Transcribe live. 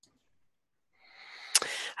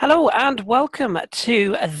Hello and welcome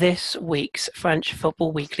to this week's French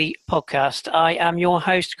Football Weekly podcast. I am your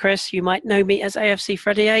host, Chris. You might know me as AFC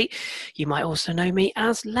Freddy 8. You might also know me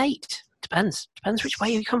as Late. Depends which way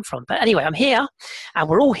you come from. But anyway, I'm here and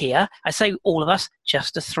we're all here. I say all of us,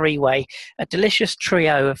 just a three-way. A delicious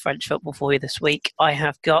trio of French football for you this week. I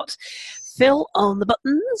have got Phil on the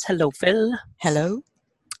buttons. Hello, Phil. Hello.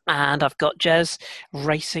 And I've got Jez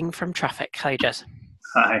racing from traffic. Hi, Jez.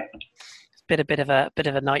 Hi. Been a bit of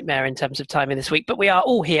a nightmare in terms of timing this week, but we are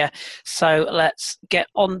all here, so let's get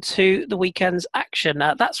on to the weekend's action.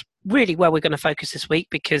 That's really where we're going to focus this week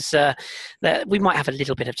because we might have a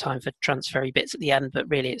little bit of time for transfery bits at the end, but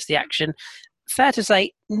really it's the action. Fair to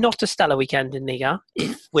say, not a stellar weekend in Liga,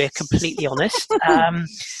 if we're completely honest.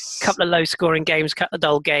 Couple of low-scoring games, couple of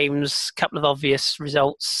dull games, couple of obvious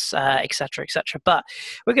results, etc., etc. But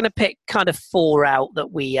we're going to pick kind of four out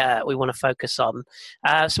that we want to focus on.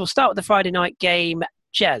 So we'll start with the Friday night game.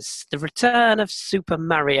 Jez, the return of Super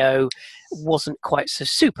Mario wasn't quite so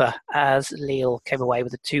super as Lille came away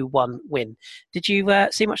with a 2-1 win. Did you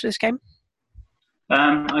see much of this game?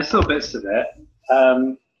 I saw bits of it.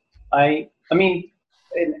 I mean,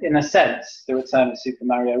 in a sense, the return of Super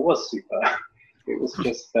Mario was super. It was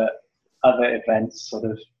just that other events sort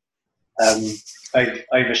of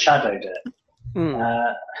overshadowed it.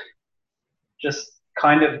 Just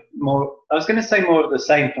kind of more, I was going to say more of the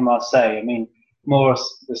same from Marseille. I mean, more of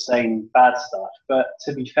the same bad stuff. But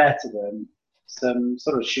to be fair to them, some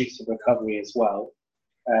sort of shoots of recovery as well.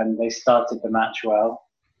 They started the match well.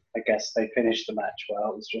 I guess they finished the match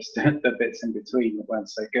well. It was just the bits in between that weren't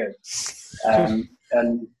so good.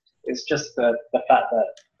 And it's just the fact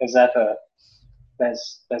that as ever,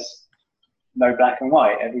 there's no black and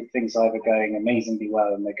white. Everything's either going amazingly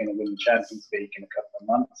well and they're going to win the Champions League in a couple of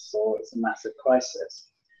months, or it's a massive crisis.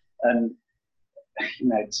 And you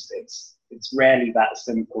know, it's rarely that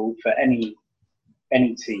simple for any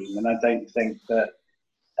team. And I don't think that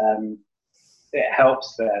it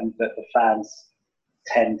helps them that the fans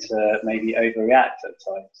tend to maybe overreact at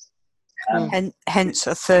times. And hence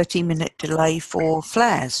a 30-minute delay for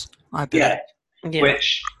flares, I believe. Yeah.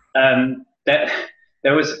 Which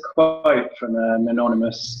there was a quote from an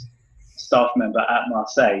anonymous staff member at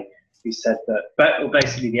Marseille who said that,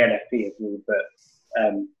 basically the NFP have ruled that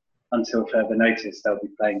until further notice they'll be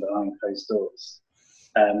playing behind closed doors.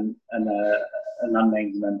 And an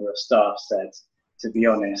unnamed member of staff said, to be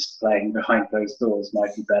honest, playing behind closed doors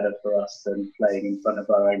might be better for us than playing in front of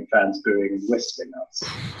our own fans booing and whistling us,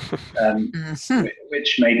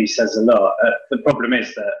 which maybe says a lot. The problem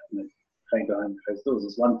is that playing behind closed doors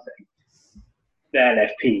is one thing. The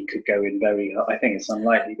LFP could go in very hard. I think it's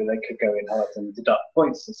unlikely, but they could go in hard and deduct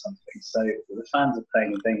points or something. So the fans are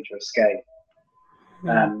playing a dangerous game.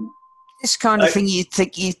 This kind of thing you'd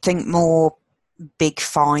think more big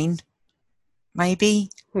fine. Maybe.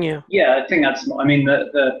 Yeah, I think that's. I mean,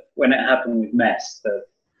 when it happened with Metz,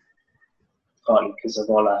 partly because of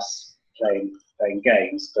Olas playing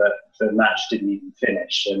games, but the match didn't even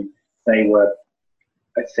finish, and they were,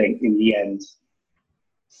 I think, in the end,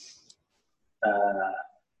 I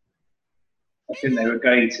think they were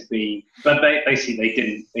going to be, but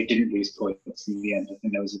basically they didn't lose points in the end. I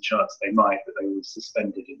think there was a chance they might, but they were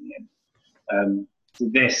suspended in the end.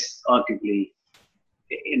 This arguably,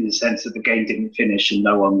 in the sense that the game didn't finish and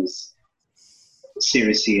no one was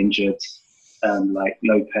seriously injured, like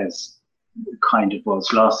Lopez kind of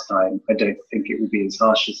was last time, I don't think it would be as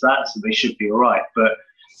harsh as that, so they should be all right. But,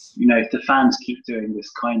 you know, if the fans keep doing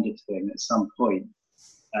this kind of thing at some point,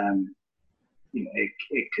 you know,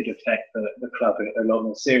 it could affect the club a lot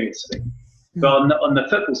more seriously. But on the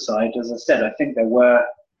football side, as I said, I think there were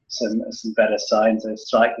some better signs. They're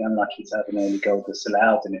slightly unlucky to have an early goal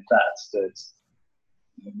disallowed, and if that stood,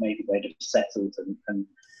 maybe they'd have settled and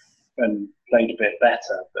played a bit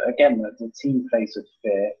better. But again, the team plays with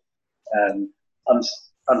fear,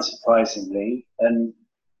 unsurprisingly, and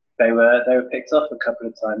they were picked off a couple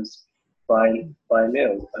of times by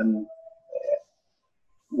Lille. And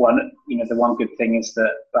the one good thing is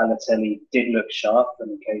that Balotelli did look sharp when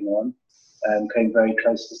he came on, came very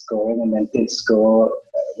close to scoring, and then did score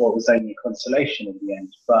what was only a consolation in the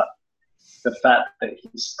end. But the fact that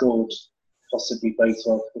he scored possibly bodes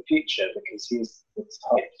well for the future, because he is the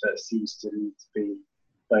type that seems to need to be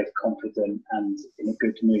both confident and in a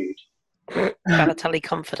good mood. Balotelli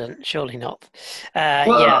confident? Surely not. But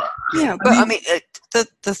I mean,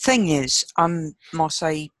 the thing is,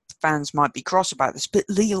 Marseille fans might be cross about this, but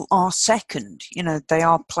Lille are second. You know, they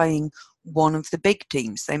are playing one of the big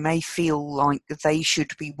teams. They may feel like they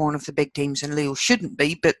should be one of the big teams and Lille shouldn't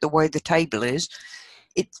be, but the way the table is,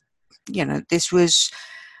 this was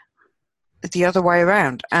the other way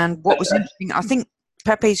around. And what was interesting, I think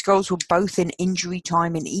Pepe's goals were both in injury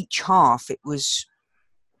time in each half. It was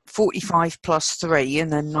 45 plus 3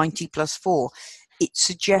 and then 90 plus 4. It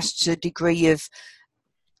suggests a degree of,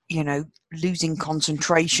 losing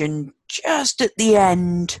concentration just at the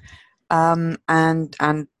end, and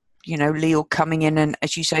Lille coming in and,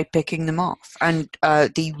 as you say, picking them off. And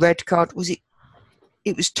the red card,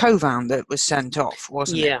 it was Thauvin that was sent off,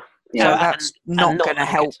 wasn't it? Yeah, so that's not going to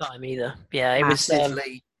help time either. Yeah, it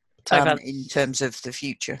massively in terms of the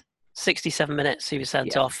future. 67 minutes he was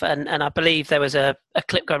sent off, and I believe there was a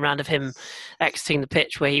clip going around of him exiting the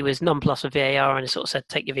pitch where he was nonplussed with VAR and he sort of said,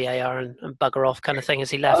 take your VAR and bugger off kind of thing as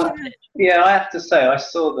he left the pitch. Yeah, I have to say, I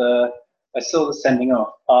saw the sending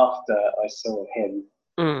off after I saw him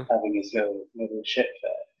having his little shit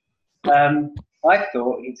there. I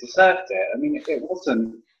thought he deserved it. I mean, it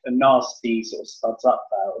wasn't a nasty sort of studs up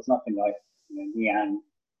foul. It was nothing like Niang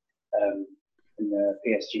in the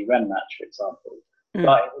PSG Rennes match, for example.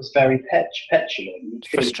 But it was very petulant.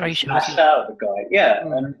 Frustration. Smashed out of the guy. Yeah,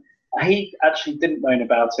 and he actually didn't moan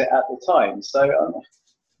about it at the time. So I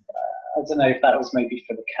don't know if that was maybe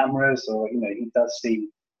for the cameras or, he does seem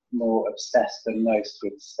more obsessed than most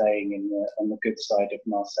with staying on the good side of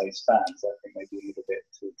Marseille's fans. I think maybe a little bit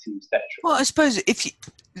to the team's detriment. Well, I suppose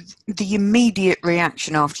the immediate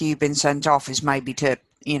reaction after you've been sent off is maybe to,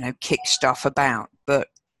 kick stuff about. But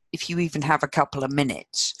if you even have a couple of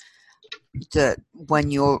minutes, that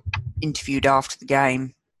when you're interviewed after the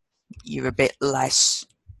game, you're a bit less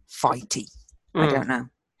fighty. I don't know.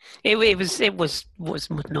 It was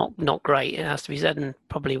not great. It has to be said, and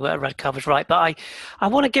probably a red card was right. But I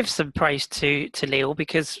want to give some praise to Lille,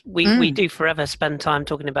 because we do forever spend time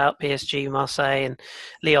talking about PSG, Marseille, and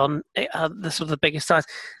Lyon, the sort of the biggest sides.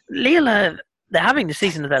 Lille, they're having the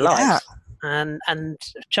season of their lives. And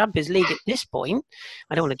Champions League at this point,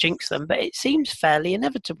 I don't want to jinx them, but it seems fairly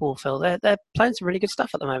inevitable, Phil. They're playing some really good stuff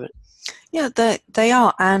at the moment. Yeah, they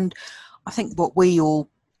are. And I think what we all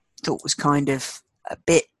thought was kind of a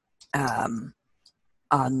bit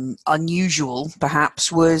unusual,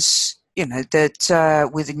 perhaps, was, that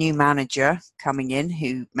with a new manager coming in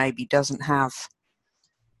who maybe doesn't have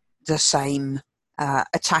the same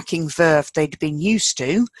attacking verve they'd been used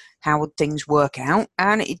to, how would things work out?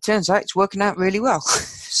 And it turns out it's working out really well.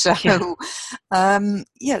 So,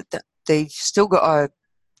 they've still got a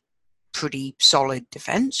pretty solid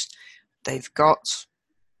defence. They've got,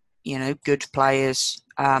 good players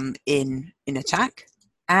in attack,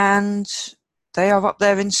 and they are up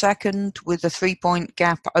there in second with a 3-point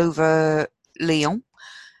gap over Lyon,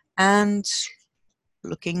 and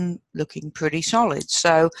looking pretty solid.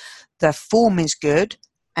 So their form is good,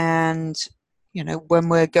 and when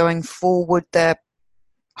we're going forward, they're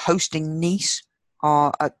hosting Nice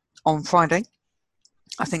on Friday.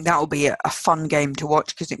 I think that will be a fun game to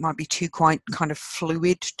watch, because it might be two quite kind of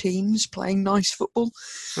fluid teams playing nice football.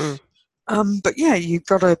 But yeah, you've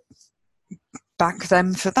got to back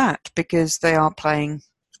them for that, because they are playing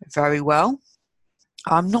very well.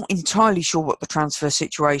 I'm not entirely sure what the transfer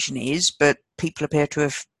situation is, but people appear to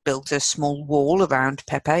have built a small wall around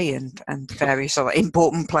Pepe and various other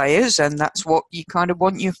important players, and that's what you kind of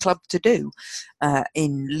want your club to do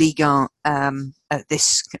in Ligue 1 in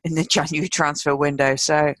the January transfer window.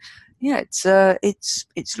 So yeah,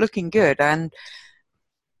 it's looking good. And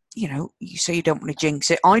you say you don't want to jinx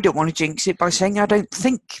it. I don't want to jinx it by saying I don't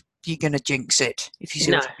think you're going to jinx it, if you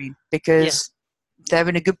see what I mean, because they're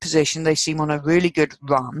in a good position. They seem on a really good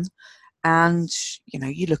run, and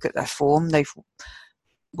you look at their form. They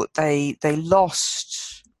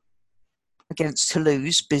lost against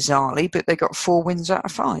Toulouse, bizarrely, but they got 4 wins out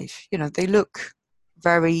of 5. They look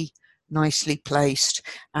very nicely placed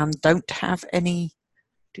and don't have any.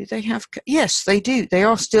 Do they have? Yes, they do. They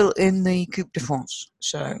are still in the Coupe de France,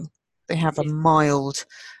 so they have a mild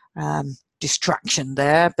distraction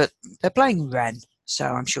there, but they're playing Rennes, so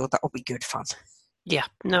I'm sure that will be good fun. Yeah,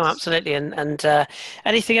 no, absolutely. And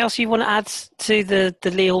anything else you want to add to the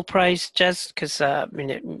Lille praise, Jez? Because,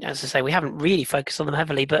 as I say, we haven't really focused on them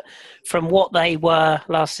heavily, but from what they were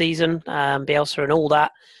last season, Bielsa and all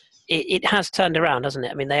that, it has turned around, hasn't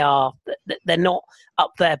it? I mean, they're not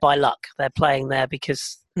up there by luck. They're playing there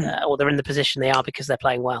because, or they're in the position they are because they're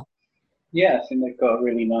playing well. Yeah, I think they've got a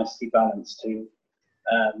really nicely balanced team.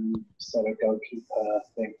 Solid goalkeeper, I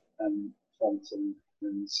think, Fontaine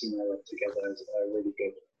and Sumo together as a really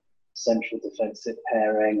good central defensive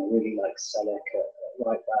pairing. I really like Selleck at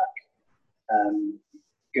right back.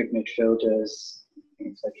 Good midfielders.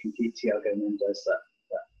 Things like Thiago Mendes, that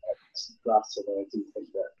glass, although I do think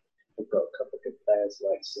that they've got a couple of good players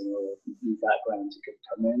like Sumo, new background who could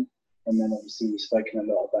come in. and then obviously we've spoken a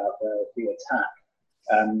lot about the attack.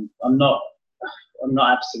 I'm not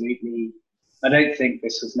absolutely. I don't think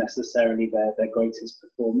this was necessarily their greatest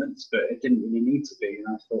performance, but it didn't really need to be. And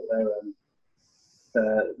I thought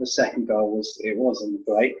the second goal wasn't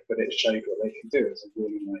great, but it showed what they could do. It was a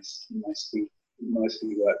really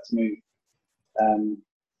nicely worked move.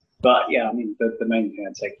 But yeah, I mean, the main thing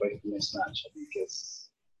I take away from this match, I think, is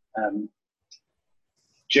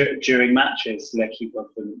during matches, L'équipe on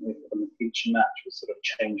the feature match will sort of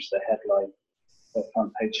change the headline, the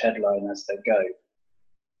front page headline as they go,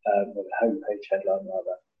 or the home page headline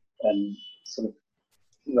rather, and sort of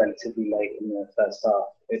relatively late in the first half,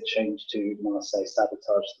 it changed to Marseille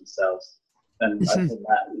sabotage themselves, and I think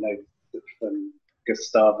that from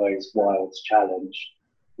Gustavo's wild challenge,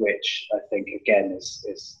 which I think again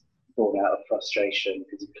is born out of frustration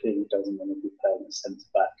because he clearly doesn't want to be playing the centre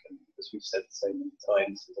back, and as we've said so many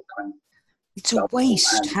times, it's a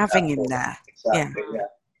waste having him there. Exactly, yeah.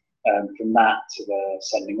 From that to the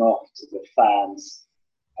sending off to the fans,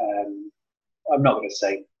 I'm not going to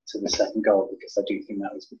say to the second goal because I do think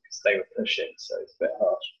that was because they were pushing, so it's a bit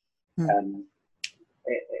harsh.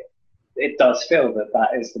 It does feel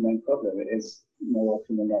that is the main problem. It is more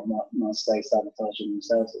often than not Marseille sabotaging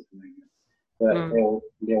themselves at the moment. But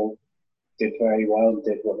Lille did very well and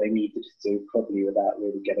did what they needed to do, probably without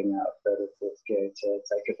really getting out of third or fourth gear to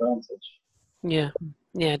take advantage.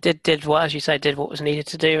 Yeah, did what, as you say, did what was needed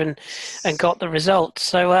to do and got the result.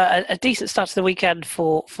 So a decent start to the weekend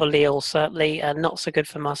for Lille, certainly, and not so good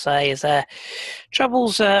for Marseille as their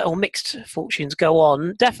troubles or mixed fortunes go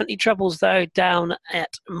on. Definitely troubles, though, down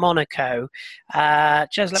at Monaco.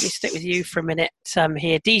 Jez, let me stick with you for a minute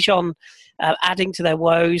here. Dijon adding to their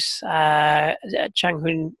woes.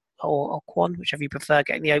 Changhoon or Kwon, whichever you prefer,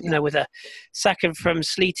 getting the opener with a second from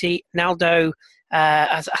Sleety. Naldo,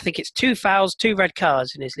 I think it's 2 fouls, 2 red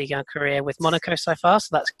cards in his Ligue 1 career with Monaco so far, so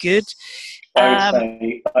that's good. I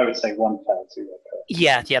would say 1 foul, 2 red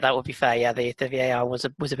cards. Yeah, that would be fair. Yeah, the VAR was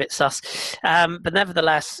a bit sus, but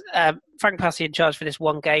nevertheless, Frank Passy in charge for this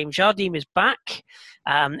one game. Jardim is back.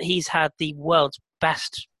 He's had the world's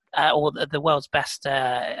best. Or the world's best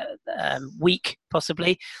week,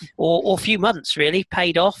 possibly, or few months, really,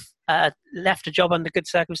 paid off. Left a job under good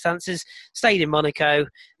circumstances, stayed in Monaco,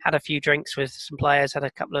 had a few drinks with some players, had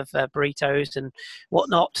a couple of burritos and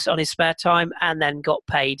whatnot on his spare time, and then got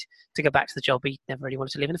paid to go back to the job he never really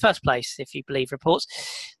wanted to leave in the first place, if you believe reports.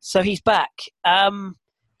 So he's back. I'm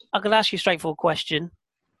going to ask you a straightforward question,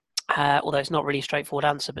 although it's not really a straightforward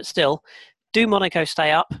answer, but still, do Monaco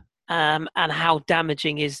stay up? And how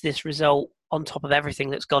damaging is this result on top of everything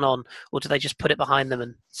that's gone on, or do they just put it behind them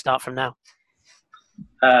and start from now?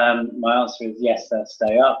 My answer is yes, they'll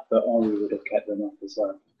stay up, but Henry would have kept them up as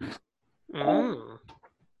well.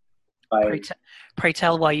 Pray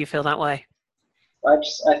tell why you feel that way.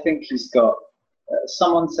 I think he's got.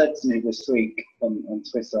 Someone said to me this week on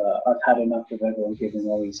Twitter, "I've had enough of everyone giving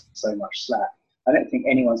Henry so much slack." I don't think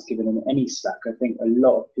anyone's given him any slack. I think a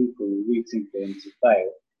lot of people are rooting for him to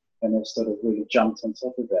fail, and have sort of really jumped on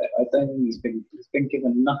top of it. I don't think he's been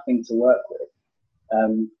given nothing to work with.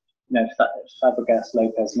 Fabregas,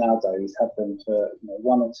 Lopez, Naldo, he's had them for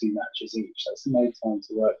 1 or 2 matches each. That's no time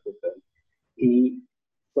to work with them.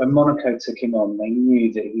 When Monaco took him on, they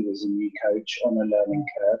knew that he was a new coach on a learning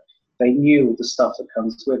curve. They knew all the stuff that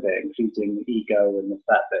comes with it, including the ego and the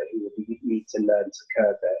fact that he would need to learn to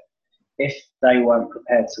curb it. If they weren't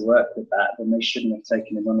prepared to work with that, then they shouldn't have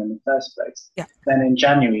taken him on in the first place. Yeah. Then in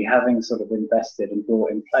January, having sort of invested and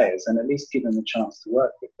brought in players and at least give them a chance to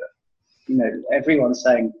work with them. Everyone's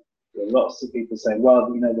saying, lots of people say,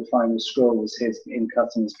 well, the final straw was him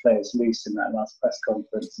cutting his players loose in that last press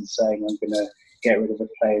conference and saying, I'm going to get rid of the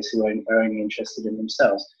players who are only interested in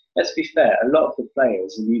themselves. Let's be fair, a lot of the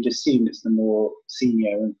players, and you'd assume it's the more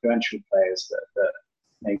senior influential players that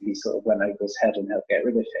maybe sort of went over his head and helped get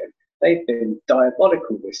rid of him. They've been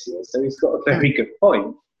diabolical this year, so he's got a very good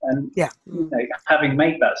point. And having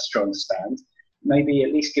made that strong stand, maybe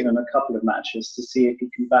at least give him a couple of matches to see if he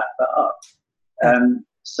can back that up.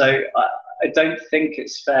 So I don't think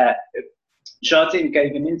it's fair. Jardim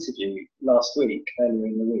gave an interview earlier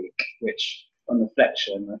in the week, which on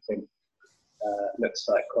reflection, I think looks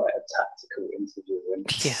like quite a tactical interview. And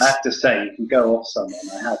I have to say, you can go off someone.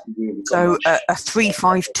 I haven't really got a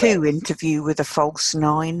 3-5-2 interview with a false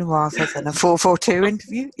 9 rather than a 4-4-2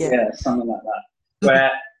 interview. Yeah, something like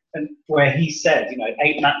that. Where he said,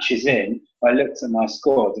 8 matches in, I looked at my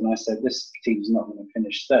squad and I said, this team's not going to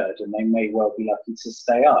finish third, and they may well be lucky to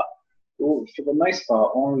stay up. Well, for the most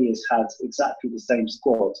part, Henry has had exactly the same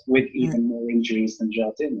squad with even more injuries than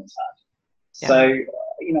Jardim has had. So,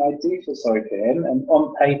 I do feel sorry for him. And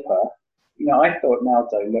on paper, I thought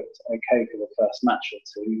Naldo looked okay for the first match or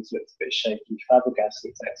two. He's looked a bit shaky. Fabregas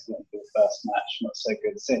looked excellent for the first match, not so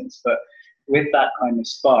good since. But with that kind of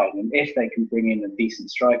spine, and if they can bring in a decent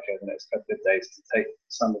striker in the next couple of days to take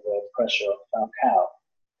some of the pressure off Falcao,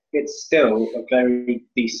 it's still a very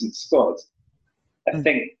decent squad. I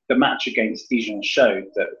think the match against Dijon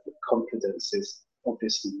showed that the confidence is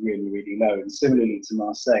obviously really, really low. And similarly to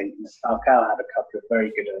Marseille, Falcao had a couple of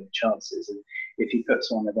very good early chances. And if he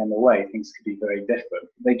puts one of them away, things could be very different.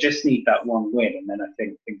 They just need that one win. And then I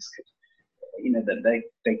think things could, that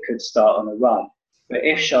they could start on a run. But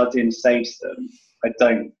if Jardim saves them,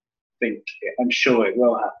 I'm sure it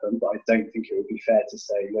will happen, but I don't think it would be fair to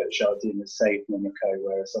say that Jardim has saved Monaco,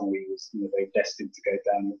 whereas Henry was, they destined to go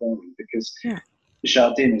down with Henry, because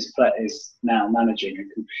Jardim is now managing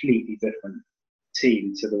a completely different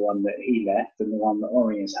team to the one that he left and the one that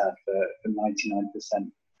Henry has had for 99%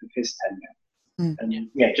 of his tenure. And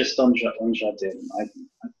just on Jardim, I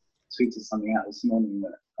tweeted something out this morning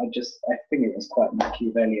that I think it was quite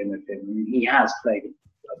Machiavellian of him. I mean, he has played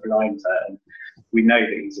a blinder, and we know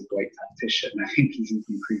that he's a great tactician. I think he's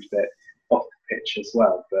even proved it off the pitch as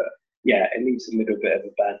well. But it leaves a little bit of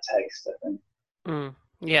a bad taste, I think.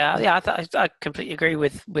 I completely agree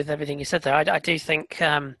with everything you said there. I do think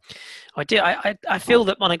I feel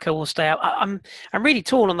that Monaco will stay out. I'm really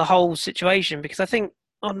torn on the whole situation, because I think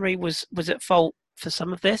Henry was at fault for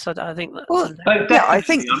some of this. I think that. I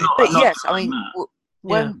think. Yes, I mean,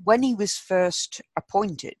 when he was first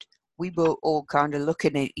appointed, we were all kind of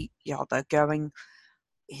looking at each other, going,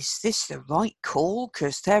 "Is this the right call?"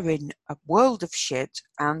 Because they're in a world of shit,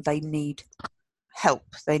 and they need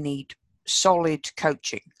help. They need solid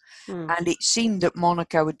coaching. And it seemed that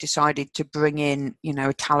Monaco had decided to bring in,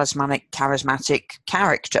 a charismatic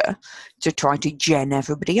character to try to gen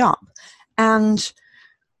everybody up. And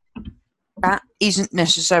that isn't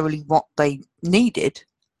necessarily what they needed.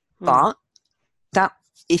 But that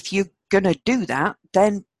if you're going to do that,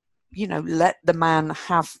 then, let the man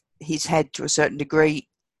have his head to a certain degree,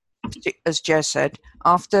 as Jez said,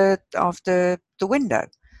 after the window.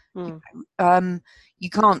 You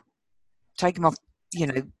can't take him off,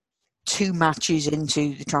 2 matches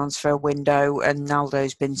into the transfer window and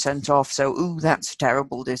Naldo's been sent off. So, that's a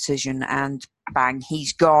terrible decision. And bang,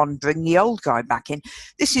 he's gone. Bring the old guy back in.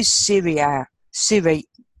 This is Serie A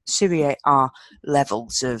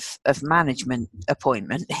levels of management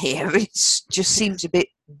appointment here. It just seems a bit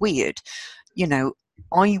weird.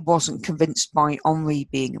 I wasn't convinced by Henry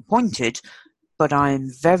being appointed, but I'm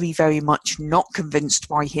very, very much not convinced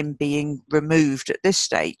by him being removed at this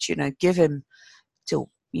stage. Give him till,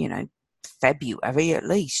 February at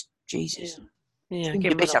least. Jesus. Yeah,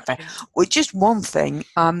 give him a bit. Well, just one thing,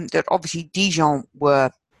 that obviously Dijon were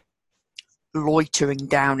loitering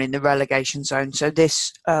down in the relegation zone, so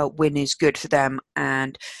this win is good for them,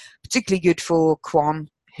 and particularly good for Kwan,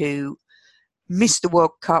 who missed the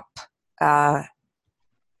World Cup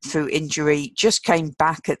through injury, just came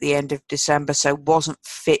back at the end of December, so wasn't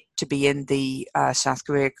fit to be in the South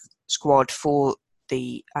Korea squad for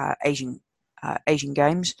the Asian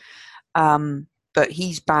Games. But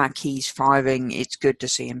he's back, he's firing. It's good to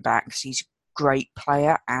see him back, because he's a great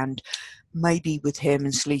player, and maybe with him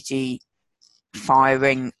and Sleety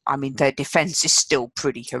firing, I mean, their defence is still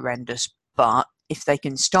pretty horrendous, but if they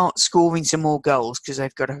can start scoring some more goals, because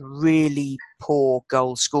they've got a really poor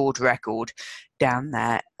goal scored record down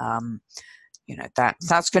there,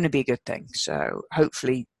 that's going to be a good thing. So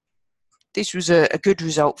hopefully this was a good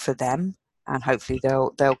result for them, and hopefully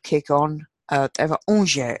they'll kick on. They have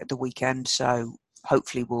Angers at the weekend, so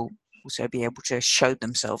hopefully we'll also be able to show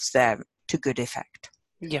themselves there to good effect.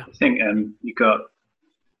 Yeah, I think you got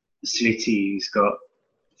Sleety, who's got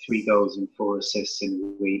 3 goals and 4 assists in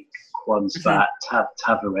a week. Kwan's back.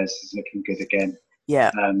 Tavares is looking good again.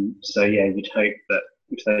 Yeah. You'd hope that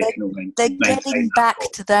if they can all maintain. They're getting back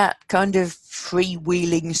to that kind of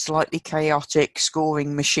freewheeling, slightly chaotic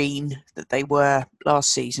scoring machine that they were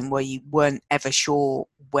last season, where you weren't ever sure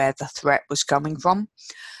where the threat was coming from.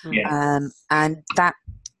 Yeah. And that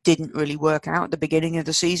didn't really work out at the beginning of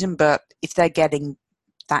the season, but if they're getting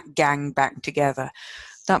that gang back together,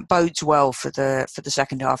 that bodes well for the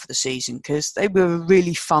second half of the season, because they were a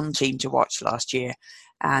really fun team to watch last year,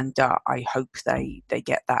 and I hope they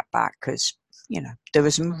get that back, because there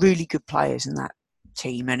were some really good players in that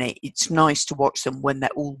team, and it's nice to watch them when they're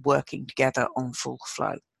all working together on full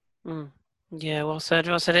flow. Yeah, well said.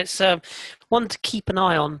 It's one to keep an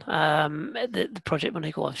eye on, the Project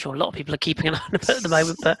Monaco. I'm sure a lot of people are keeping an eye on it at the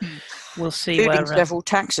moment, but we'll see. Including several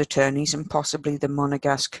tax attorneys and possibly the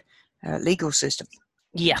Monegasque legal system.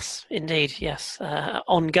 Yes, indeed. Yes,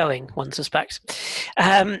 ongoing, one suspects.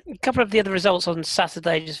 A couple of the other results on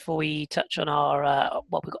Saturday, just before we touch on our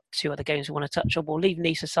we've got two other games we want to touch on. We'll leave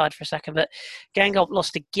Nice aside for a second, but Guingamp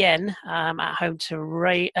lost again at home to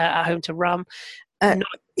Ram. Not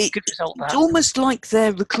a good result. It's almost like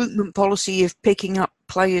their recruitment policy of picking up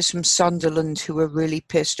players from Sunderland who are really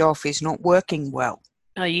pissed off is not working well.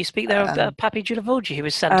 You speak there of Papi Djulavogi, who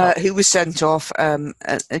was sent off. Who was sent off.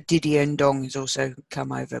 Didier Ndong has also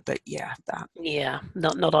come over, but that. Yeah,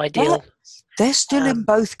 not ideal. But they're still in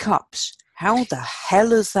both cups. How the hell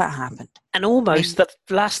has that happened? And almost the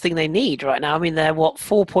last thing they need right now. I mean, they're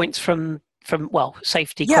 4 points from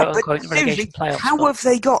safety, quote unquote, relegation playoffs. How have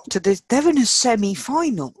they got to this? They're in a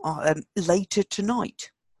semi-final later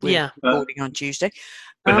tonight. We're recording on Tuesday.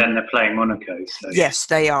 But then they're playing Monaco. So. Yes,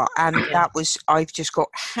 they are. And that was, I've just got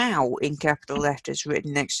 "how" in capital letters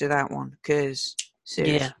written next to that one, because,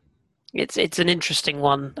 seriously. Yeah. It's an interesting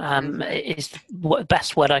one. Is the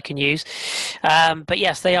best word I can use. But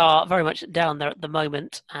yes, they are very much down there at the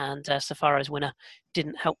moment, and Safaro's winner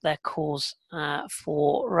didn't help their cause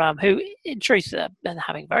for Ram, who, in truth, they're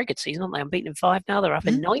having a very good season, aren't they? Unbeaten in 5 now. They're up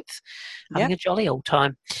in 9th, having a jolly old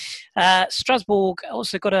time. Strasbourg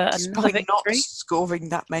also got another victory. Not scoring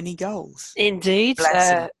that many goals. Indeed.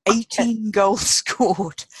 18 goals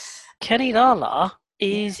scored. Kenny Lala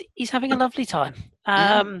he's having a lovely time.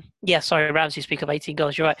 Sorry, Rams, you speak of 18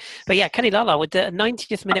 goals, you're right. But yeah, Kenny Lala with the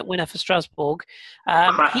 90th minute winner for Strasbourg.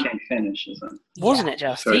 Cracking finish, isn't it? Wasn't it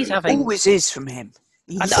just? He's having... Always is from him.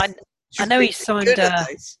 I know he signed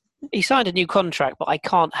a new contract, but I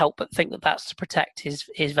can't help but think that that's to protect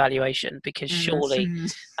his valuation, because surely,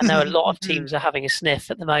 I know a lot of teams are having a sniff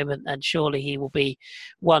at the moment, and surely he will be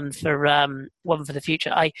one for the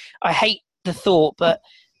future. I hate the thought, but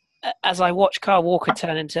as I watch Kyle Walker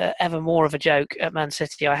turn into ever more of a joke at Man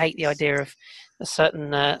City, I hate the idea of a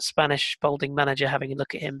certain Spanish Spalding manager having a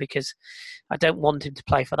look at him, because I don't want him to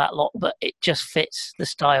play for that lot, but it just fits the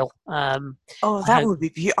style. That would be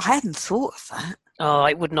beautiful. I hadn't thought of that. Oh,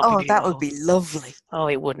 it would not be beautiful. That would be lovely. Oh,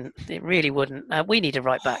 it wouldn't. It really wouldn't. We need a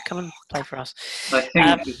right back. Come and play for us. I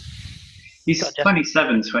think he's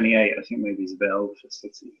 27, 28. I think maybe he's a bit old for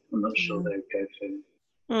City. I'm not sure they would go for him.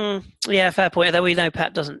 Yeah, fair point. Though we know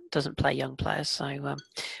Pep doesn't play young players, so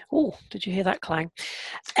did you hear that clang?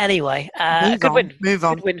 Anyway, good win. Move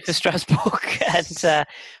on. Good win for Strasbourg and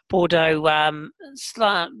Bordeaux.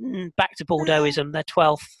 Back to Bordeauxism. They're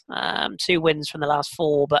 12th. 2 wins from the last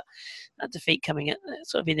 4, but that defeat coming at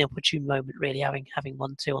sort of in the opportune moment, really, having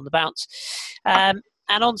 1-2 on the bounce.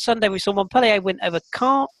 And on Sunday, we saw Montpellier win over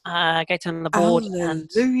Caen. Gaëtan Laborde and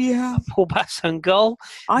Paul Bass on goal.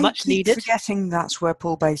 I keep forgetting that's where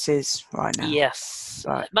Paul Bass is right now. Yes.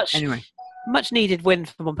 Anyway. Much needed win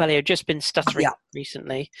for Montpellier. Just been stuttering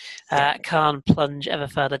recently. Caen plunge ever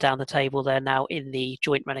further down the table. They're now in the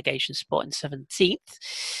joint relegation spot in 17th.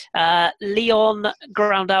 Lyon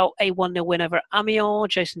ground out a 1-0 win over Amiens.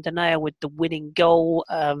 Jason Denayer with the winning goal.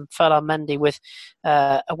 Ferland Mendy with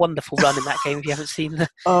a wonderful run in that game. If you haven't seen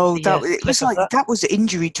it was like that was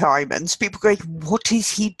injury time, and people going, "What is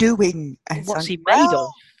he doing? And what's he made of?"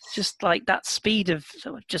 Just like that speed of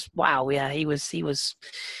just wow, yeah, he was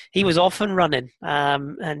off and running,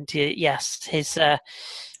 yes,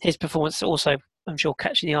 his performance also, I'm sure,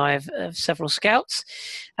 catching the eye of several scouts.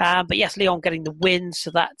 But yes, Lyon getting the win,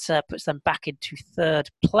 so that puts them back into 3rd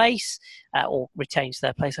place, or retains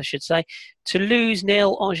 3rd place, I should say. Toulouse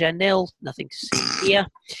 0, Angers 0, nothing to see here.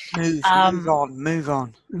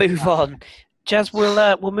 Move on. Jazz,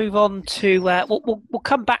 we'll move on to we'll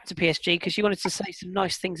come back to PSG, because you wanted to say some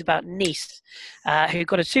nice things about Nice, who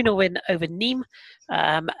got a 2-0 win over Nîmes.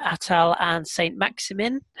 Attal and Saint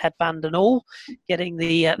Maximin, headband and all, getting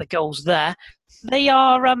the goals there. They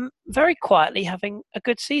are very quietly having a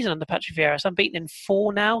good season under Patrick Vieira. So unbeaten in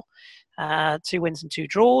 4 now, 2 wins and 2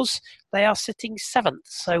 draws. They are sitting 7th.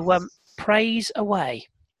 So praise away.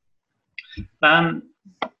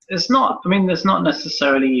 There's not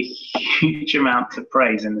necessarily a huge amount to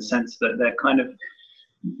praise, in the sense that they're kind of,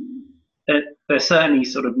 they're certainly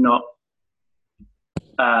sort of not,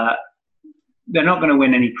 they're not going to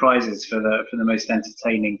win any prizes for the most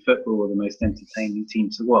entertaining football or the most entertaining team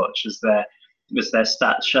to watch, as their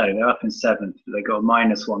stats show. They're up in 7th, but they've got a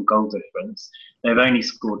 -1 goal difference. They've only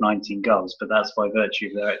scored 19 goals, but that's by virtue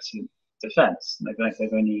of their excellent defence.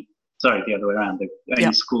 They've only... Sorry, the other way around. They've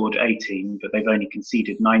only scored 18, but they've only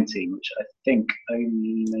conceded 19, which I think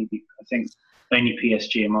only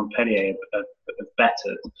PSG and Montpellier have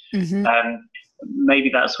bettered. Mm-hmm. Maybe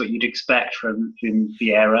that's what you'd expect from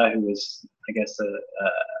Vieira, who was, I guess,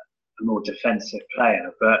 a more defensive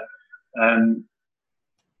player. But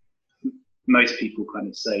most people kind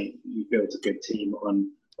of say you build a good team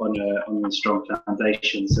on the strong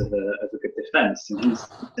foundations of a good defence, and he's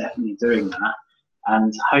definitely doing that.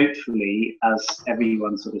 And hopefully, as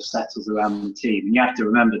everyone sort of settles around the team, and you have to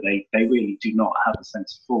remember they really do not have a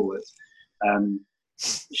centre forward.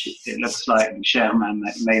 It looks like Sherman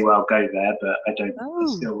may well go there, but I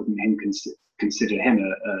still wouldn't consider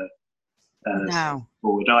him a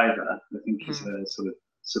forward either. I think he's a sort of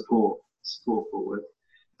support forward.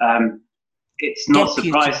 It's not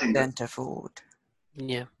surprising. Centre forward.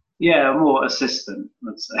 Yeah, more assistant,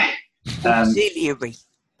 let's say. Auxiliary.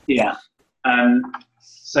 Yeah.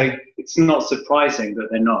 So it's not surprising that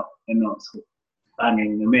they're not sort of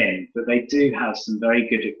banging them in, but they do have some very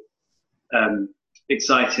good,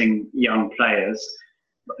 exciting young players.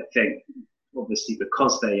 I think, obviously,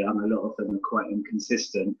 because they're young, a lot of them are quite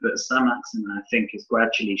inconsistent. But Saint-Maximin, I think, is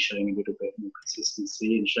gradually showing a little bit more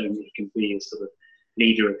consistency and showing that he can be a sort of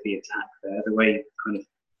leader of the attack there. The way he kind of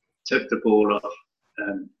took the ball off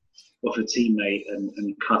a teammate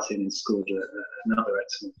and cut in and scored another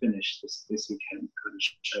excellent finish this weekend kind of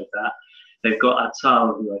showed that. They've got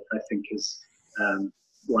Attal, who I think is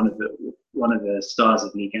one of the stars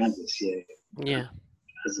of Ligue 1 this year. Yeah.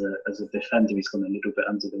 As a defender, he's gone a little bit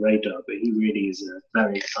under the radar, but he really is a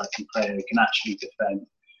very exciting player who can actually defend,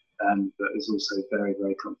 but is also very,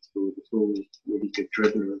 very comfortable with the ball, really good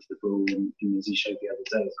dribbler of the ball, and as he showed the other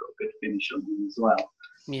day, he's got a good finish on him as well.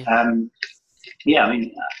 Yeah. I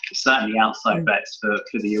mean, certainly outside bets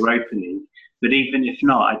for the Europa League, but even if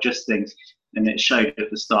not, I just think, and it showed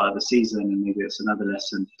at the start of the season, and maybe it's another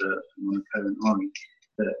lesson for Monaco and Henry,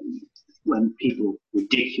 that when people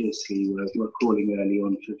ridiculously were calling early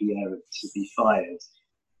on for Vieira to be fired,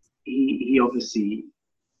 he obviously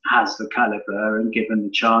has the calibre, and given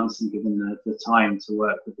the chance and given the time to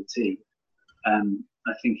work with the team,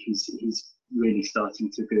 I think he's really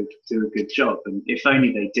starting to do a good job. And if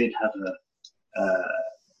only they did have a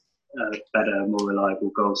better, more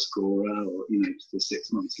reliable goal scorer, or the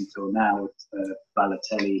 6 months until now,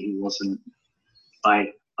 Balotelli, who wasn't.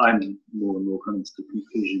 I'm more and more coming to the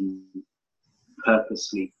conclusion,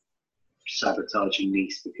 purposely sabotaging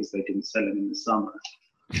Nice because they didn't sell him in the summer.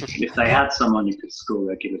 If they had someone who could score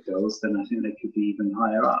regular goals, then I think they could be even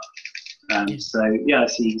higher up. So I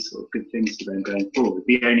see sort of good things for them going forward.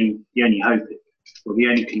 The only hope, or the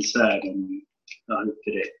only concern, and I hope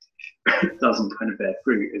that it doesn't kind of bear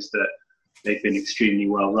fruit, is that they've been extremely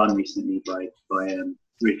well run recently by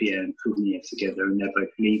Riviere and Fournier together, and they're both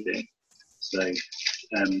leaving. So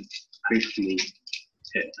hopefully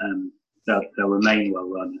they'll remain well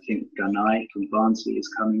run. I think Ganai from Barnsley is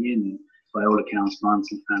coming in, and by all accounts,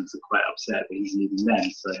 Barnsley fans are quite upset that he's leaving them.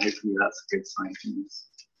 So hopefully that's a good sign for us.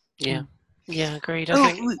 Yeah, agreed.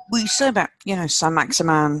 I think we say about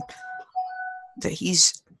Saint-Maximin that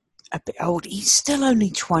he's a bit old. He's still only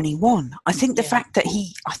 21. I think the fact that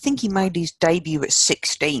he made his debut at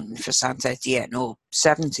 16 for Saint-Etienne, or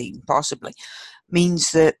 17 possibly,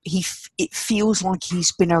 means that it feels like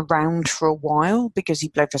he's been around for a while, because he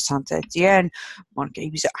played for Saint-Etienne, he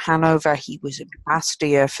was at Hanover, he was at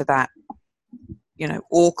Bastia for that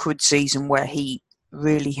awkward season where he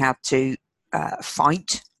really had to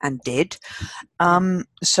fight, and did.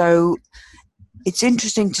 So it's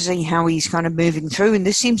interesting to see how he's kind of moving through, and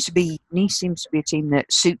Nice seems to be a team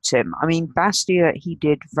that suits him. I mean, Bastia, he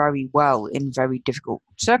did very well in very difficult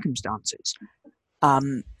circumstances,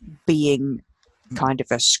 being kind of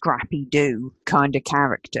a scrappy-do kind of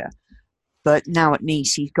character. But now at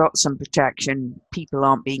Nice, he's got some protection. People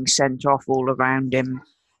aren't being sent off all around him.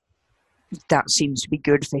 That seems to be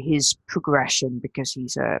good for his progression, because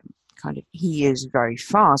he is very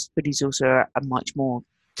fast, but he's also a much more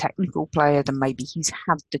technical player than maybe he's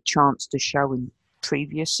had the chance to show in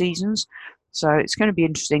previous seasons. So it's going to be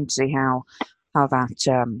interesting to see how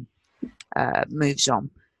that moves on.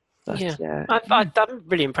 But, I'm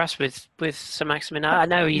really impressed with Saint-Maximin. I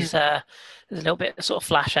know he's there's a little bit of sort of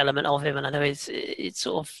flash element of him, and I know it's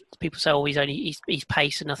sort of, people say, oh, he's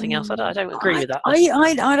pace and nothing else. I don't agree with that.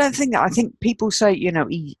 I don't think that. I think people say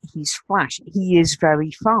he's flash. He is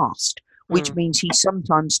very fast, which means he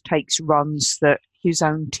sometimes takes runs that his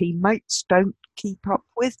own teammates don't keep up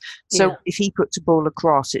with. So if he puts a ball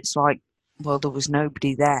across, it's like, well, there was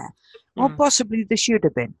nobody there. Well, possibly there should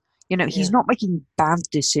have been. He's not making bad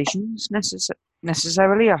decisions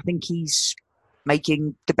necessarily. I think he's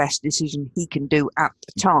making the best decision he can do at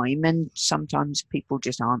the time, and sometimes people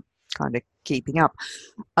just aren't kind of keeping up.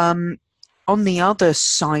 On the other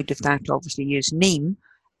side of that, obviously, is Nîmes,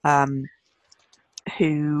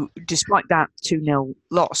 who, despite that 2-0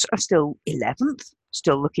 loss, are still 11th,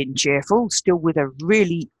 still looking cheerful, still with a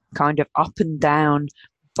really kind of up and down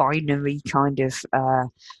binary kind of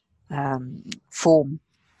form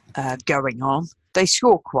going on. They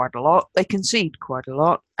score quite a lot, they concede quite a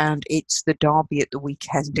lot, and it's the derby at the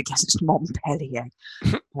weekend against Montpellier,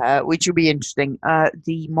 which will be interesting.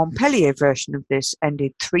 The Montpellier version of this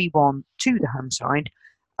ended 3-1 to the home side,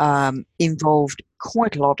 involved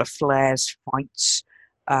quite a lot of flares, fights,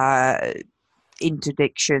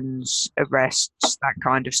 interdictions, arrests, that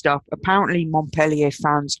kind of stuff. Apparently, Montpellier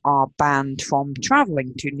fans are banned from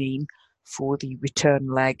travelling to Nîmes for the return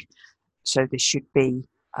leg, so this should be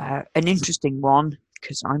an interesting one,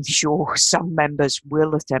 because I'm sure some members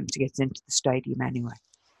will attempt to get into the stadium anyway.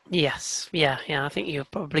 Yes, yeah. I think you're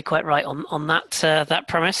probably quite right on that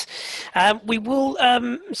premise. We will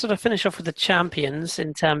sort of finish off with the champions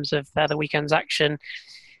in terms of the weekend's action.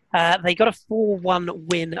 They got a 4-1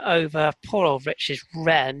 win over Polovich's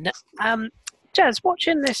Rennes. Jez,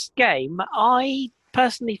 watching this game, I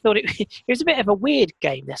personally thought it was a bit of a weird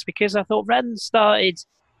game, this, because I thought Rennes started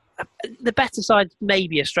the better side,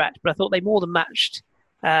 maybe a stretch, but I thought they more than matched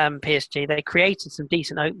PSG. They created some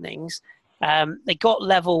decent openings. They got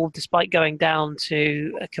level despite going down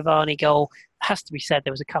to a Cavani goal. Has to be said,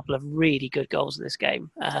 there was a couple of really good goals in this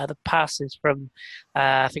game. The passes from,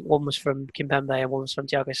 I think one was from Kimpembe and one was from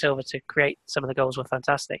Thiago Silva to create some of the goals were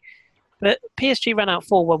fantastic. But PSG ran out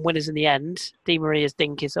 4-1 winners in the end. Di Maria's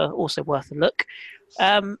dink is also worth a look.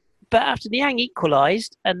 But after Niang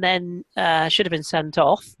equalised and then should have been sent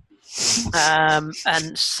off,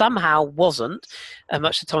 and somehow wasn't,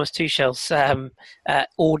 much to Thomas Tuchel's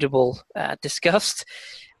audible disgust.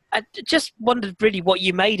 I just wondered really what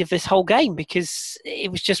you made of this whole game, because it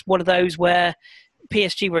was just one of those where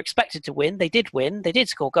PSG were expected to win. They did win. They did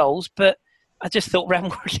score goals, but I just thought Rennes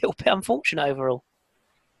were a little bit unfortunate overall.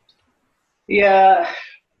 Yeah,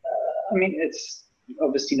 I mean, it's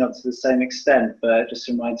obviously not to the same extent, but it just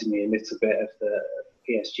reminded me a little bit of the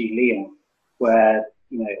PSG Lyon, where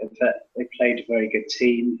they played a very good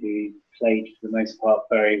team who played for the most part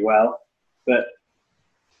very well, but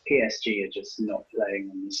PSG are just not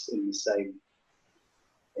playing in the same.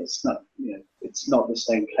 It's not the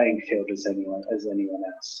same playing field as anyone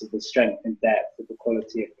else. So the strength and depth of the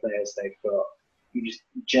quality of players they've got, you just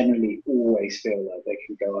generally always feel like they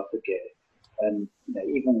can go up a gear. And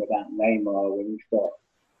even without Neymar, when you've got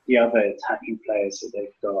the other attacking players that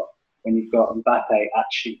they've got, when you've got Mbappe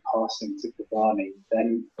actually passing to Cavani,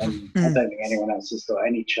 then I don't think anyone else has got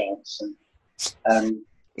any chance. And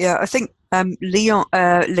yeah, I think Lyon,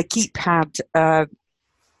 L'Équipe had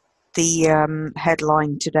the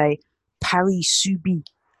headline today: Paris subit.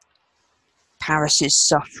 Paris is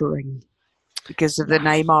suffering because of the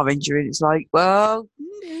Neymar injury. It's like, well,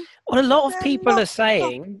 a lot of people are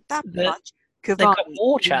saying that much. Cavani, they've got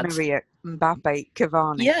more chance. Maria, Mbappe,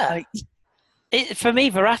 Cavani. Yeah. For me,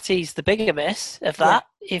 Verratti's the bigger miss of that.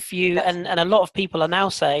 Yeah. If you and a lot of people are now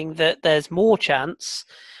saying that there's more chance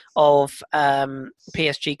of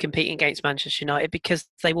PSG competing against Manchester United because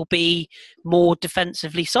they will be more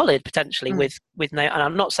defensively solid potentially with Neymar. And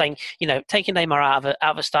I'm not saying taking Neymar out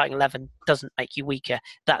of a starting 11 doesn't make you weaker.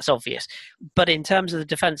 That's obvious. But in terms of the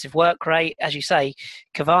defensive work rate, as you say,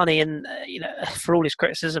 Cavani, and for all his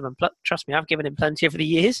criticism, and trust me, I've given him plenty over the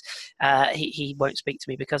years. He won't speak to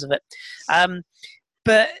me because of it.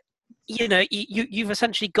 But you've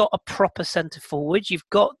essentially got a proper centre forward. You've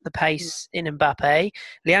got the pace in Mbappe.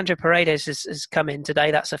 Leandro Paredes has come in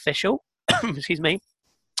today. That's official. Excuse me.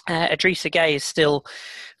 Idrissa Gueye is still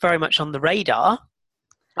very much on the radar.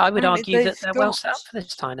 I would argue that they're well set up for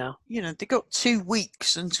this time now. They've got 2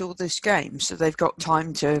 weeks until this game, so they've got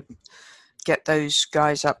time to get those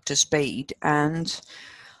guys up to speed. And,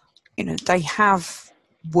 they have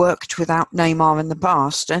worked without Neymar in the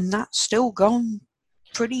past, and that's still gone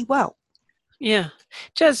pretty well. Yeah.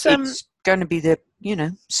 Just, it's going to be the,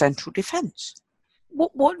 central defence.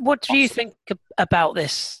 What do you think about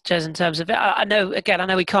this, Jez, in terms of it? I know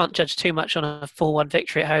we can't judge too much on a 4-1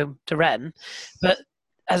 victory at home to Rennes, but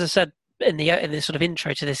as I said in the sort of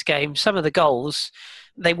intro to this game, some of the goals,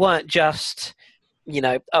 they weren't just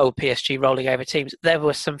PSG rolling over teams. There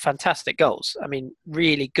were some fantastic goals. I mean,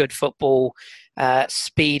 really good football,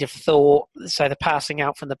 speed of thought. So the passing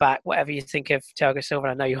out from the back, whatever you think of Thiago Silva,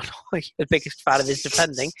 I know you're not the biggest fan of his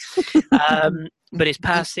defending, but his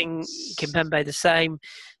passing, Kimpembe the same.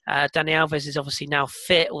 Dani Alves is obviously now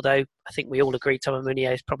fit, although I think we all agree Thomas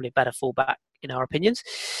Meunier is probably a better fullback in our opinions.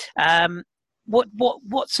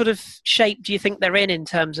 What sort of shape do you think they're in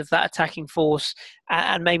terms of that attacking force,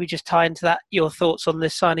 and maybe just tie into that your thoughts on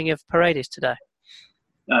this signing of Paredes today?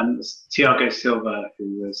 Thiago Silva,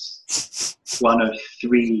 who was one of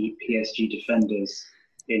 3 PSG defenders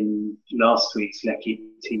in last week's Lecce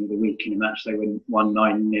Team of the Week in a match they won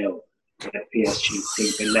 9-0. PSG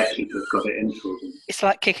think the Lecce have got it in for them. It's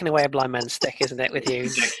like kicking away a blind man's stick, isn't it, with you?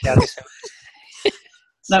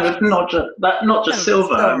 No, it's not just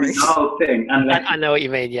Silva. I mean, the whole thing. And I know what you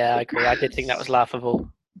mean. Yeah, I agree. I did think that was laughable.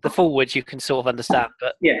 The forwards you can sort of understand,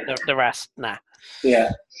 but the rest, nah.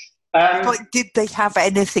 Yeah. But did they have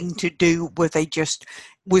anything to do?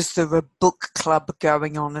 Was there a book club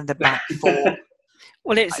going on in the back four?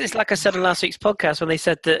 Well, it's like I said on last week's podcast when they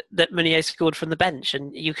said that Meunier scored from the bench,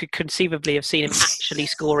 and you could conceivably have seen him actually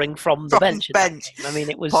scoring from the bench. I mean,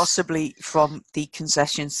 it was possibly from the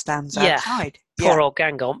concession stands outside. Poor old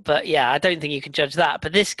Guingamp, but I don't think you can judge that.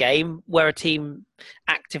 But this game, where a team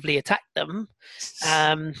actively attacked them,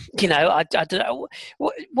 I don't know.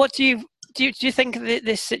 What do you think of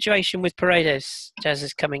this situation with Paredes, Jez,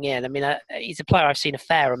 is coming in? I mean, he's a player I've seen a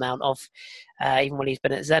fair amount of, even when he's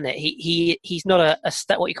been at Zenit. He's not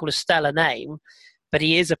what you call a stellar name, but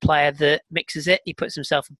he is a player that mixes it. He puts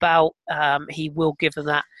himself about. He will give them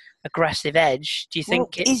that aggressive edge. Do you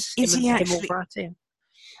think is he actually?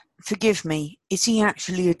 Forgive me. Is he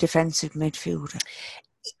actually a defensive midfielder?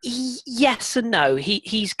 Yes and no.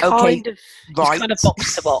 He's kind of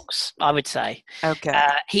box to box, I would say. Okay.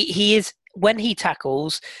 He is. When he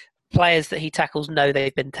tackles, players that he tackles know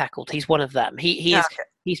they've been tackled. He's one of them. He's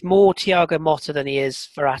more Thiago Motta than he is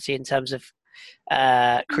Verratti in terms of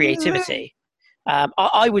creativity.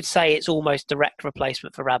 I would say it's almost direct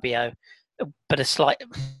replacement for Rabiot, but a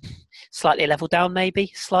slightly level down,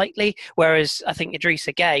 maybe slightly. Whereas I think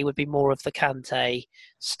Idrissa Gueye would be more of the Kante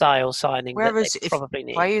style signing. Whereas that they probably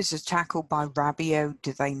need. Players are tackled by Rabiot,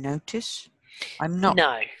 do they notice? I'm not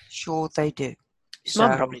sure they do.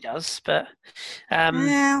 Mum probably does, but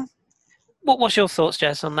what's your thoughts,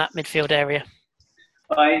 Jez, on that midfield area?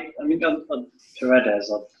 I mean, on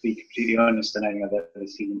Paredes, I'll be completely honest, I don't think I've ever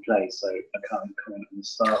seen him play, so I can't comment on the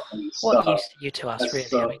start. What use you to us,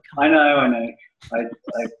 really? I know. I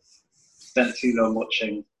spent too long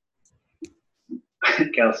watching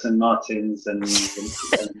Gelson Martins and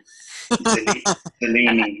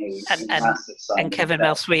Delaney, who's a massive sign. And Kevin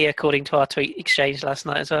Malsuia, according to our tweet exchange last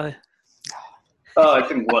night as well. Oh, I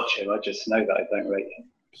didn't watch him. I just know that I don't rate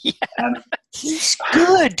him. Yeah. He's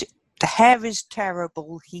good. The hair is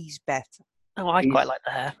terrible. He's better. Oh, I quite like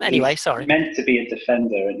the hair. Anyway, sorry. He's meant to be a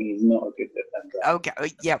defender, and he's not a good defender.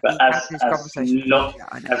 Okay, yeah. But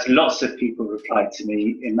as lots of people replied to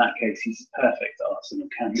me, in that case, he's a perfect Arsenal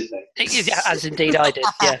candidate. As indeed I did.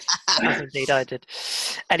 Yes, as indeed I did.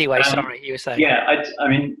 Anyway, sorry, you were saying. Yeah, I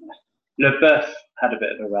mean, Leboeuf had a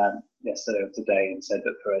bit of a rant yesterday or today and said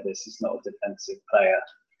that Paredes is not a defensive player.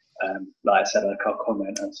 Like I said, I can't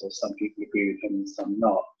comment until some people agree with him and some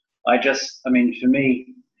not. For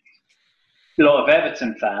me, a lot of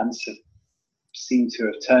Everton fans have seemed to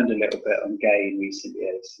have turned a little bit on Gueye in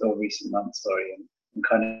recent months, and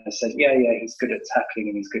kind of said, he's good at tackling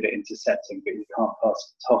and he's good at intercepting, but he can't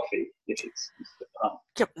pass toffee if it's the pun.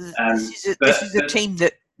 This is a team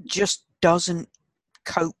that just doesn't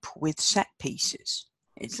cope with set pieces.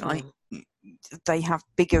 It's like they have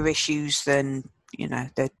bigger issues than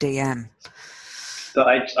their DM. So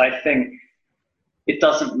I think it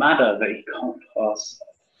doesn't matter that he can't pass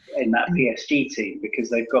in that PSG team because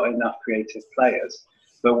they've got enough creative players.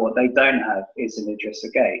 But what they don't have is an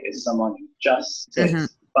Idrissa Gueye, is someone who just sits in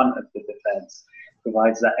front of the defence,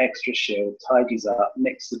 provides that extra shield, tidies up,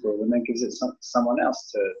 nicks the ball, and then gives it to someone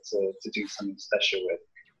else to do something special with.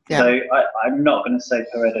 Yeah. So I'm not going to say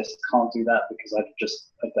Paredes can't do that because I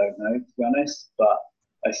don't know, to be honest. But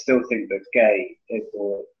I still think that Gueye,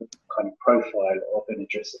 or the kind of profile of an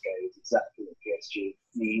Idrissa Gueye, is exactly what PSG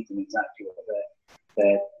needs and exactly what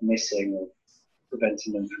they're missing or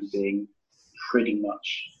preventing them from being pretty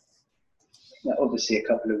much, obviously a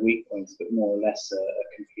couple of weak points, but more or less a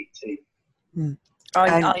complete team.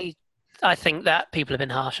 I think that people have been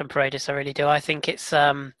harsh on Paredes. I really do. I think it's,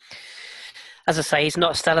 as I say, he's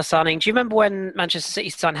not a stellar signing. Do you remember when Manchester City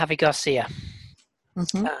signed Javi Garcia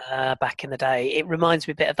back in the day? It reminds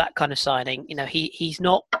me a bit of that kind of signing. He's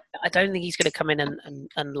not. I don't think he's going to come in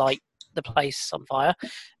and light the place on fire,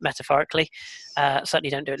 metaphorically. Certainly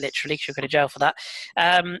don't do it literally, because you'll go to jail for that.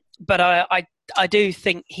 But I do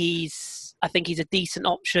think I think he's a decent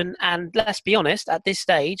option. And let's be honest, at this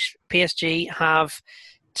stage, PSG have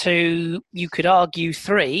you could argue,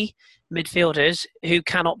 3 midfielders who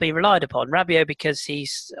cannot be relied upon. Rabiot, because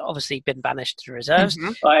he's obviously been banished to reserves.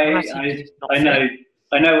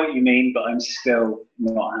 I know what you mean, but I'm still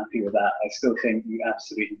not happy with that. I still think you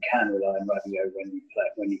absolutely can rely on Rabiot when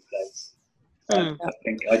he plays. I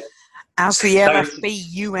think as the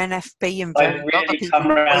LFP, UNFP, and various other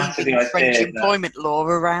people waving French employment law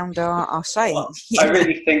around are saying. Well, I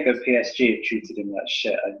really think that PSG have treated him like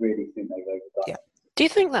shit. I really think they've overdone it. Do you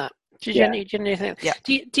think that? Do you think? Yeah.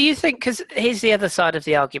 Do you think? Because here's the other side of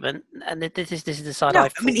the argument, and this is the side I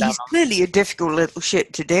mean, he's clearly a difficult little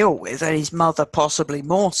shit to deal with, and his mother possibly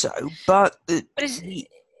more so. But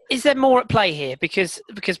is there more at play here? Because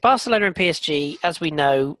Barcelona and PSG, as we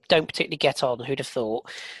know, don't particularly get on. Who'd have thought?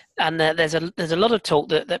 And there's a lot of talk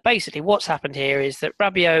that basically what's happened here is that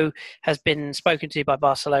Rabiot has been spoken to by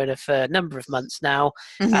Barcelona for a number of months now,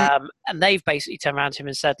 and they've basically turned around to him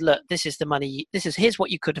and said, look, this is the money, here's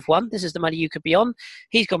what you could have won, this is the money you could be on.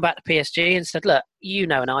 He's gone back to PSG and said, look, you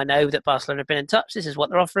know and I know that Barcelona have been in touch, this is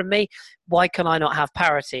what they're offering me, why can I not have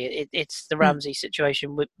parity? It's the Ramsey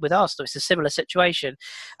situation with Arsenal, it's a similar situation.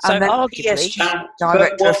 So and then arguably... PSG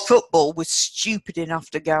director of football was stupid enough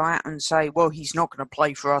to go out and say, well, he's not going to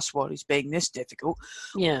play for us while he's being this difficult.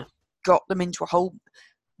 Yeah. Got them into a whole...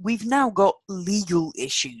 We've now got legal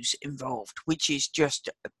issues involved, which is just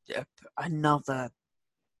another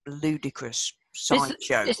ludicrous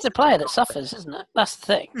sideshow. It's the player that suffers, isn't it? That's the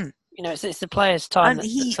thing. You know, it's the player's time that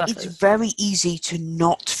suffers. It's very easy to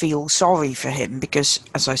not feel sorry for him because,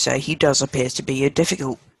 as I say, he does appear to be a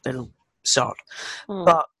difficult little sod.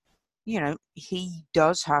 But, you know, he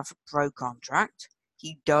does have a pro contract.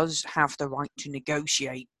 He does have the right to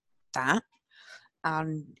negotiate that.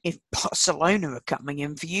 And if Barcelona are coming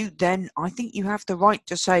in for you, then I think you have the right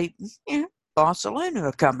to say, yeah, Barcelona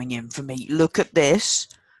are coming in for me. Look at this.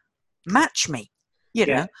 Match me. You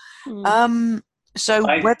know? So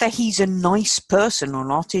whether he's a nice person or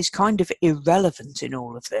not is kind of irrelevant in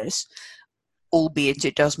all of this, albeit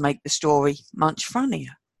it does make the story much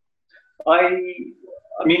funnier. I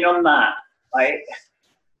mean, on that,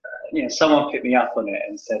 someone picked me up on it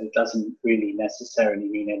and said it doesn't really necessarily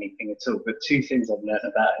mean anything at all. But two things I've learned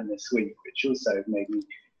about him this week, which also have made me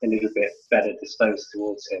a little bit better disposed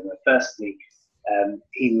towards him. Firstly,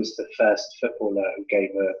 he was the first footballer who gave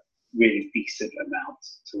a really decent amount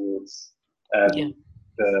towards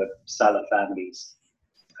the Salah family's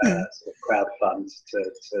sort of crowd fund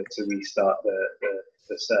to restart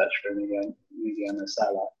the search for Emiliano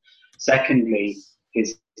Salah. Secondly,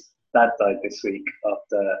 his dad died this week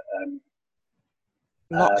after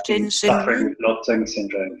locked-in suffering with locked-in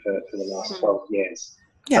syndrome for the last 12 years.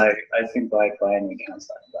 So I think by any accounts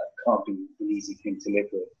that can't be an easy thing to live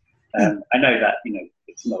with. I know that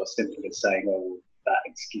it's not as simple as saying, "Oh, well, that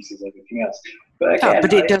excuses everything else." But again,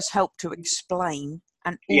 but it does help to explain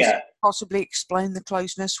and also possibly explain the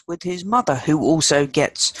closeness with his mother, who also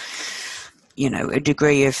gets, a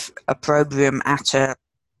degree of opprobrium at her.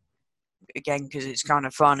 Again, because it's kind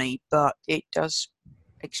of funny, but it does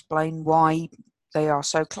explain why they are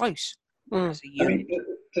so close. I mean,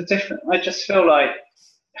 the different. I just feel like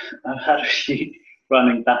I've had a few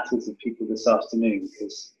running battles with people this afternoon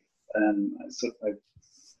because I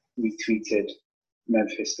retweeted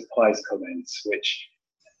Memphis Depay's comments, which,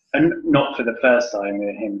 and not for the first time,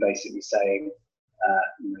 him basically saying,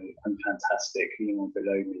 "I'm fantastic, anyone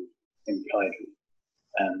below me," impliedly,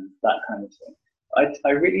 that kind of thing. I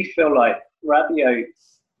really feel like Rabiot,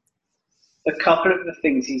 a couple of the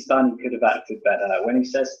things he's done, he could have acted better. When he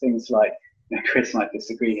says things like, Chris might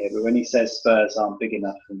disagree here, but when he says Spurs aren't big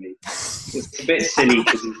enough for me, it's a bit silly.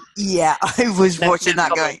 I was watching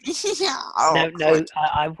that going,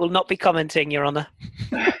 I will not be commenting, Your Honour.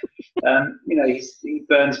 He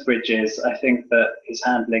burns bridges. I think that his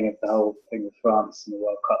handling of the whole thing with France and the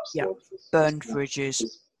World Cup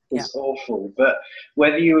was awful. But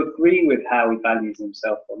whether you agree with how he values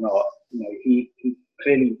himself or not, he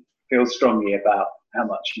clearly feels strongly about how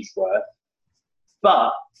much he's worth.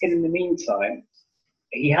 But in the meantime,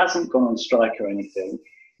 he hasn't gone on strike or anything.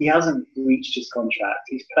 He hasn't reached his contract.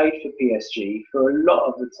 He's played for PSG. For a lot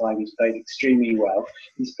of the time, he's played extremely well.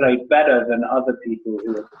 He's played better than other people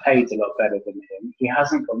who have paid a lot better than him. He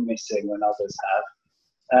hasn't gone missing when others have.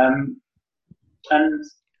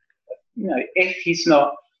 If he's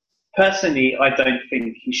not... Personally, I don't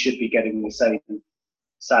think he should be getting the same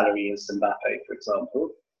salary as Mbappe, for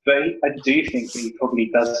example. But I do think that he probably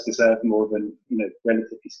does deserve more than,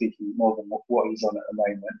 relatively speaking, more than what he's on at the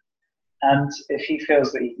moment. And if he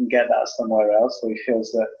feels that he can get that somewhere else, or he feels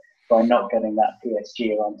that by not getting that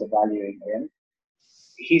PSG are undervaluing him,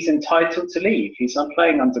 he's entitled to leave. He's not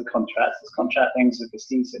playing under contract. His contract ends with the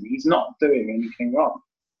season. He's not doing anything wrong.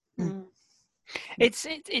 It's.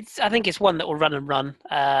 I think it's one that will run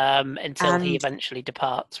until he eventually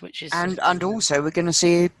departs, which is. And also we're going to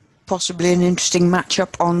see possibly an interesting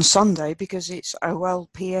matchup on Sunday because it's OL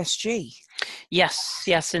PSG.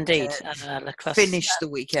 Yes, indeed. Finish the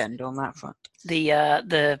weekend on that front.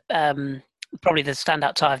 Probably the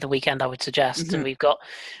standout tie of the weekend, I would suggest. Mm-hmm. We've got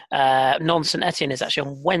Nantes St Etienne is actually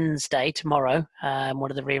on Wednesday, tomorrow. One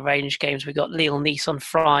of the rearranged games. We've got Lille-Nice on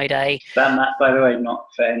Friday. That match, by the way, not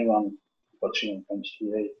for anyone watching on French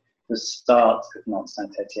TV. The start of Nantes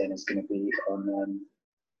St Etienne is going to be on.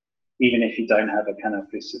 Even if you don't have a Canal+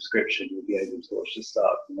 subscription, you'll be able to watch the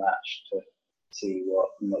start of the match to see what.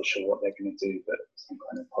 I'm not sure what they're going to do, but some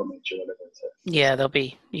kind of homage or whatever. Yeah, there'll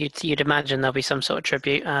be. You'd imagine there'll be some sort of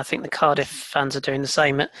tribute. I think the Cardiff fans are doing the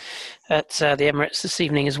same at the Emirates this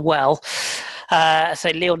evening as well. So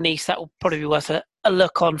Lille-Nice, that will probably be worth a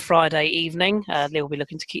look on Friday evening. Lille will be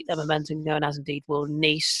looking to keep their momentum going, as indeed will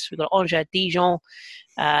Nice. We've got Angers-Dijon,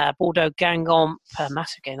 Bordeaux-Guingamp.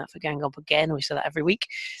 Massive game that for Guingamp again. We say that every week.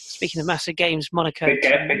 Speaking of massive games, Monaco.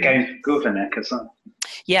 Big game for Gourvenec as well.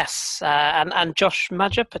 Yes, and Josh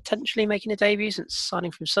Maja potentially making a debut since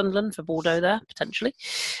signing from Sunderland for Bordeaux there, potentially.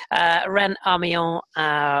 Rennes, Amiens,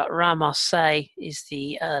 Reims Marseille is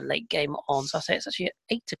the late game on Saturday. It's actually at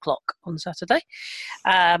 8 o'clock on Saturday.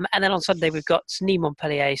 And then on Sunday we've got Nice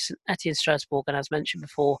Montpellier, St Etienne Strasbourg, and as mentioned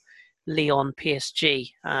before, Lyon PSG.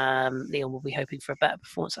 Lyon will be hoping for a better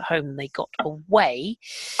performance at home than they got away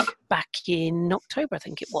back in October, I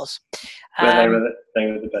think it was. Where they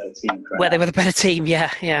were the better team. Where they were the better team,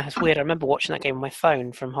 yeah. It's weird. I remember watching that game on my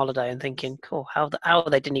phone from holiday and thinking, cool, how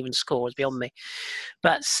they didn't even score is beyond me.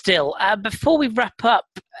 But still, before we wrap up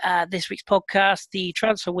this week's podcast, the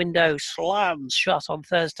transfer window slams shut on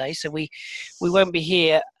Thursday, so we won't be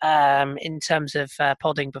here in terms of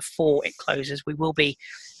podding before it closes. We will be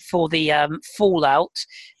for the fallout.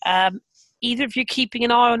 Either of you keeping an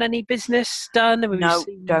eye on any business done? No,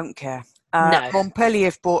 don't care. No. Montpellier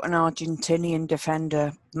have bought an Argentinian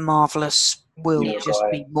defender. Marvellous. Will just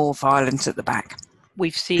be more violent at the back.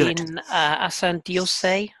 We've seen Hassan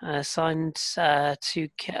Diose signed to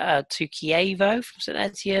Chievo from St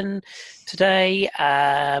Etienne today.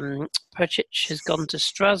 Percic has gone to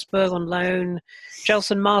Strasbourg on loan.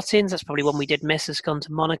 Gelson Martins, that's probably one we did miss, has gone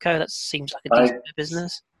to Monaco. That seems like a decent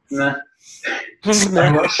business. Nah.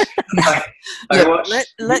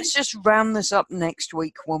 Let's just round this up next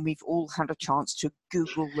week when we've all had a chance to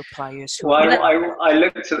Google the players. I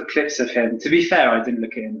looked at the clips of him. To be fair, I didn't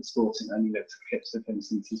look at him at Sporting. I only looked at clips of him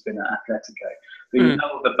since he's been at Atletico. But you know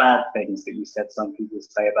all the bad things that you said some people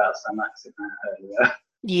say about Saint-Maximin earlier.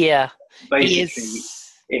 Yeah. Basically,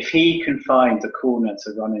 if he can find a corner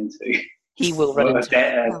to run into, he will run into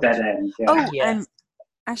a dead end. Yeah. And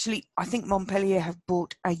actually, I think Montpellier have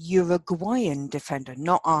bought a Uruguayan defender,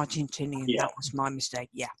 not Argentinian. Yeah. That was my mistake.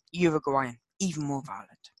 Yeah, Uruguayan, even more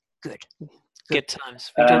violent. Good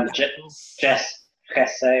times. Jess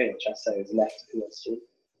Chesse has left PSG.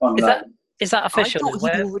 Is that official? I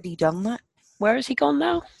thought he'd already done that. Where has he gone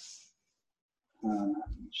now?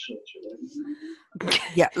 Sure.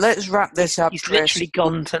 Yeah, let's wrap this up. He's literally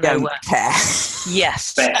gone to nowhere.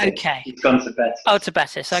 Yes. Betis. Okay. He's gone to Betis. Oh, to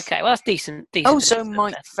Betis. Okay. Well, that's decent. Also,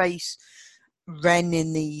 might face Rennes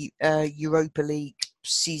in the Europa League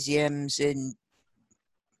CZMs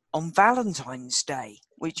on Valentine's Day,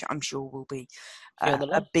 which I'm sure will be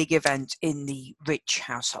a big event in the Rich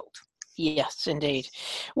household. Yes, indeed.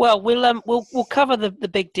 Well, we'll cover the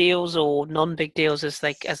big deals or non-big deals as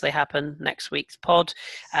they happen next week's pod.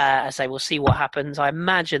 As I will see what happens. I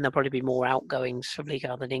imagine there'll probably be more outgoings from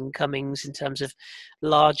Liga than incomings in terms of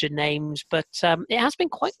larger names, but it has been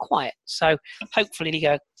quite quiet. So hopefully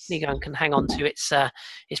Liga can hang on to its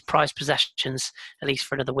prized possessions at least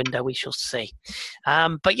for another window. We shall see.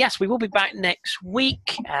 But yes, we will be back next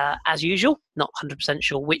week as usual. Not 100%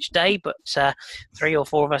 sure which day, but 3 or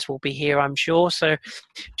 4 of us will be here, I'm sure. So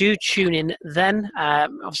do tune in then.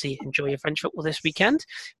 Obviously, enjoy your French football this weekend.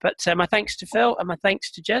 But my thanks to Phil and my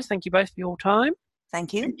thanks to Jez. Thank you both for your time.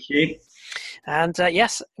 Thank you. Thank you. And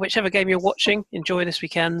yes, whichever game you're watching, enjoy this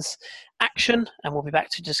weekend's action. And we'll be back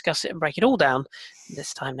to discuss it and break it all down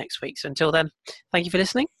this time next week. So until then, thank you for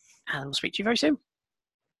listening. And we'll speak to you very soon.